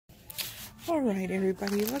Alright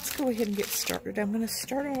everybody, let's go ahead and get started. I'm going to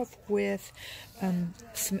start off with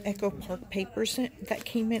some Echo Park papers that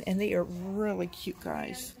came in, and they are really cute,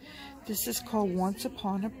 guys. This is called Once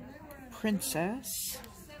Upon a Princess.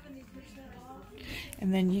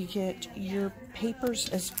 And then you get your papers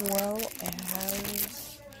as well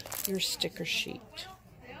as your sticker sheet.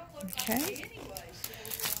 Okay?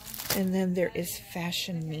 And then there is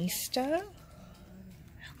Fashionista.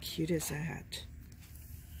 How cute is that?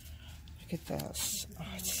 Look at this. Oh,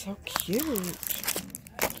 it's so cute.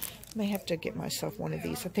 May have to get myself one of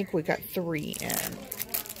these. I think we got 3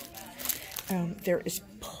 in. There is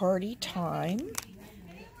Party Time.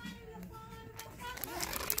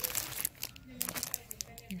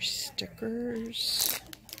 Your stickers.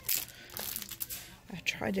 I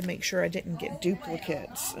tried to make sure I didn't get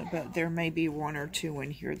duplicates, but there may be 1 or 2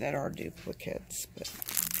 in here that are duplicates. But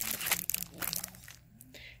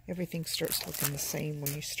everything starts looking the same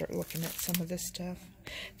when you start looking at some of this stuff.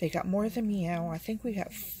 They got more than Meow. I think we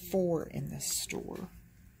got 4 in this store.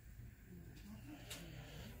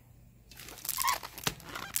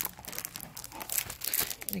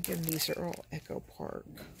 And again, these are all Echo Park.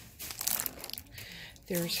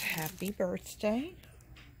 There's Happy Birthday.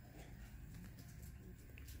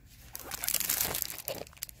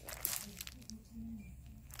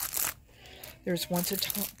 There's Once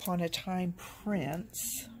Upon a Time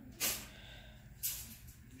Prince.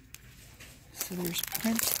 So there's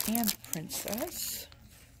Prince and Princess.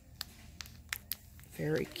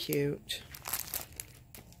 Very cute.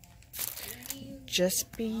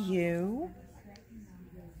 Just Be You.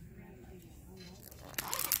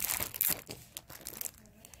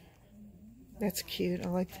 That's cute. I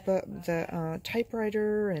like the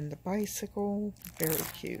typewriter and the bicycle. Very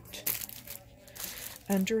cute.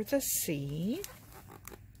 Under the Sea.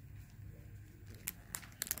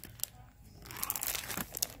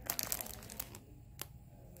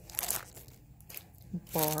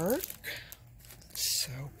 Bark.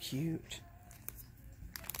 So cute.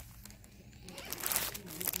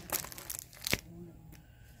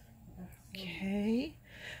 Okay.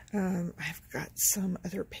 I've got some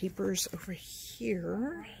other papers over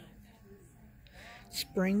here.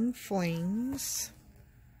 Spring Flings.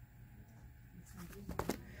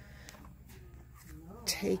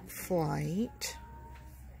 Take Flight.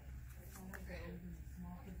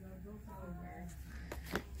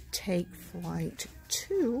 Take Flight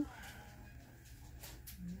 2.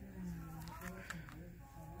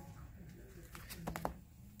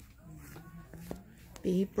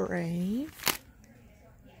 Be Brave.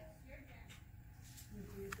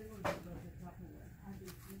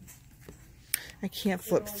 I can't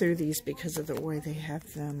flip through these because of the way they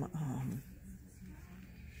have them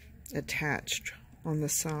attached on the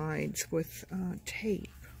sides with tape.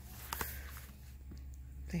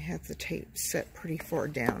 They have the tape set pretty far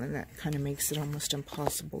down, and that kind of makes it almost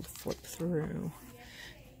impossible to flip through.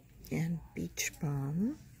 And Beach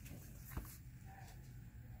Bum.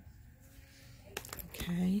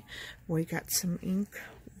 Okay, we got some Ink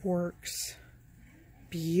Works.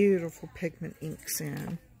 Beautiful pigment inks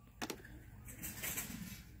in.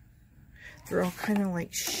 They're all kind of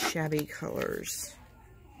like shabby colors.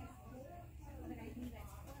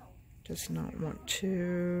 Does not want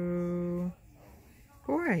to.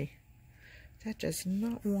 Boy, that does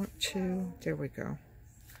not want to. There we go.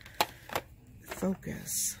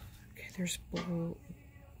 Focus. Okay, there's blue,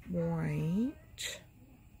 white,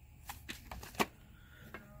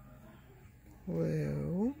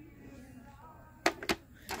 blue,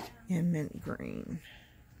 and mint green.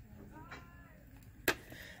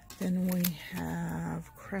 Then we have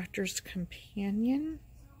Crafter's Companion.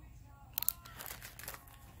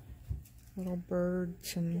 Little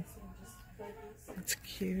birds, and it's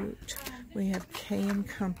cute. We have K &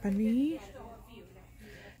 Company.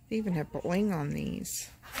 They even have bling on these.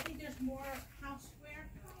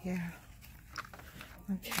 Yeah.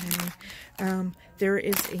 Okay. There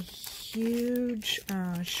is a huge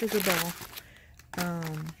Sugar Bell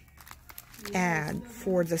ad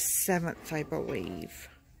for the 7th, I believe.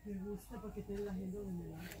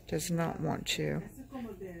 Does not want to.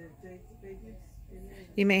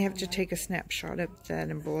 You may have to take a snapshot of that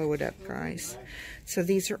and blow it up, guys. So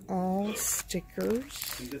these are all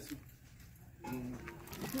stickers.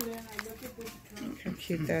 Look how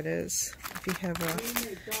cute that is. If you have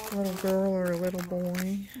a little girl or a little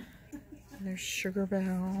boy. There's Sugar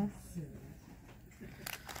Bell.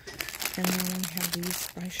 And then we have these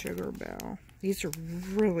by Sugar Bell. These are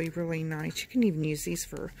really, really nice. You can even use these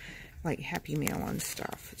for like Happy Meal and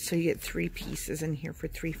stuff. So you get 3 pieces in here for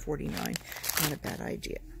 $3.49. Not a bad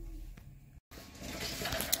idea.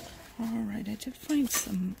 Alright, I did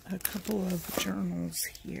find a couple of journals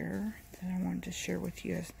here that I wanted to share with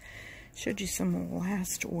you. I showed you some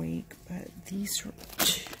last week, but these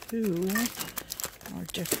two are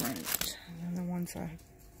different than the ones I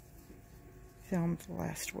filmed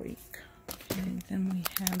last week. Okay, then we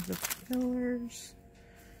have the fillers.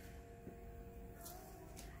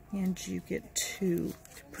 And you get two.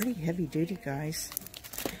 They're pretty heavy duty, guys.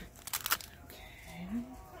 Okay.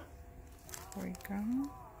 There we go.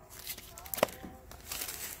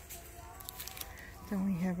 Then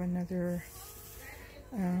we have another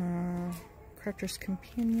Crafter's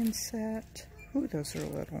Companion set. Ooh, those are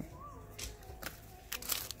little.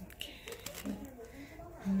 Okay.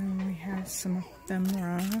 And then we have some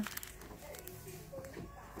ephemera.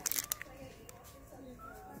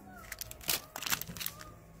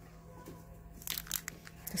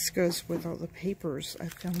 This goes with all the papers I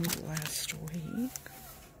filmed last week.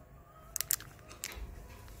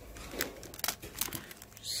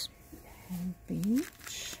 Palm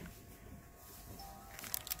Beach.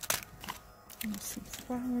 And some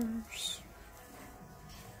flowers.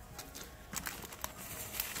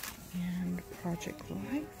 And Project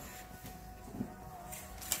Life.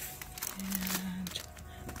 And,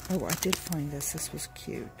 oh, I did find this. This was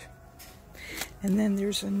cute. And then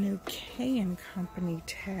there's a new K & Company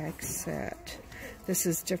tag set. This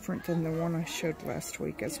is different than the one I showed last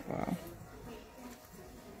week as well.